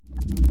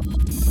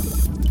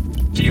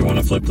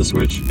to flip the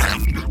switch?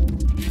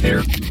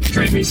 Here,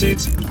 trade me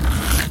seats.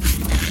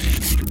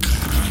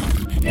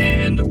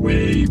 And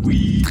away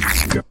we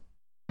go.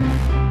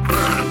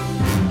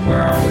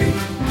 Where are we?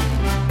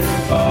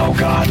 Oh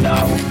god,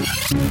 no.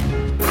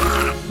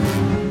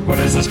 What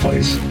is this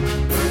place?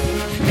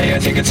 Hey, I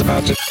think it's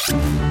about to...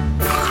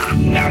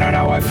 No,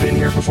 I've been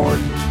here before.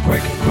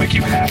 Quick,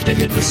 you have to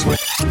hit the switch.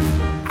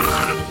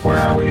 Where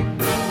are we?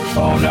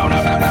 Oh, no,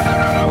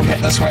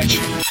 hit the switch.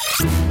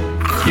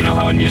 You know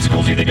how in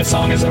musicals you think a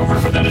song is over,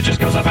 but then it just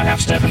goes up a half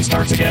step and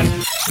starts again?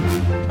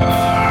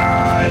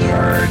 It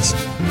hurts.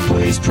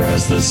 Please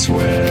press the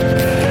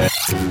switch.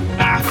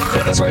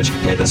 Hit the switch,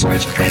 hit the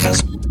switch, hit the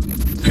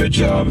switch. Good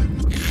job.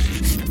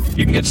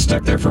 You can get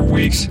stuck there for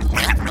weeks.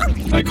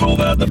 I call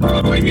that the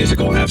Broadway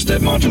musical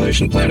half-step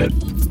modulation planet.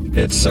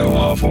 It's so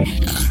awful.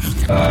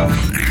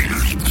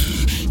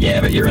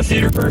 Yeah, but you're a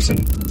theater person.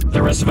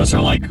 The rest of us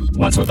are like,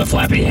 what's with the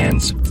flappy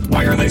hands?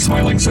 Why are they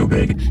smiling so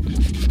big?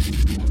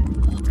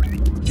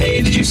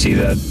 Hey, did you see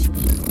that?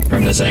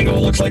 From this angle,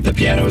 it looks like the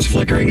piano is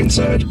flickering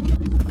inside.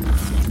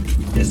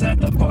 Is that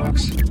the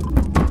box?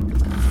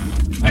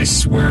 I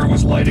swear it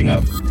was lighting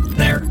up.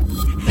 There.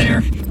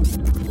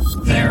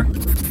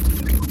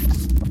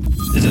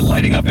 Is it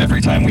lighting up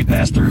every time we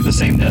pass through the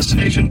same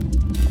destination?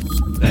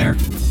 There.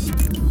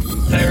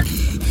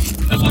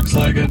 It looks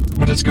like it,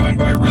 but it's going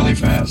by really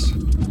fast.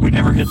 We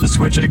never hit the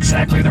switch at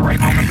exactly the right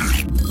moment.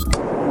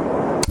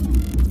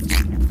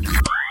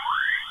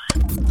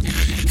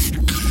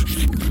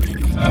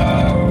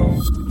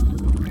 Oh,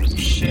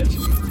 shit.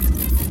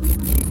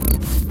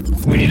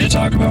 We need to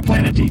talk about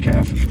Planet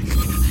Decaf.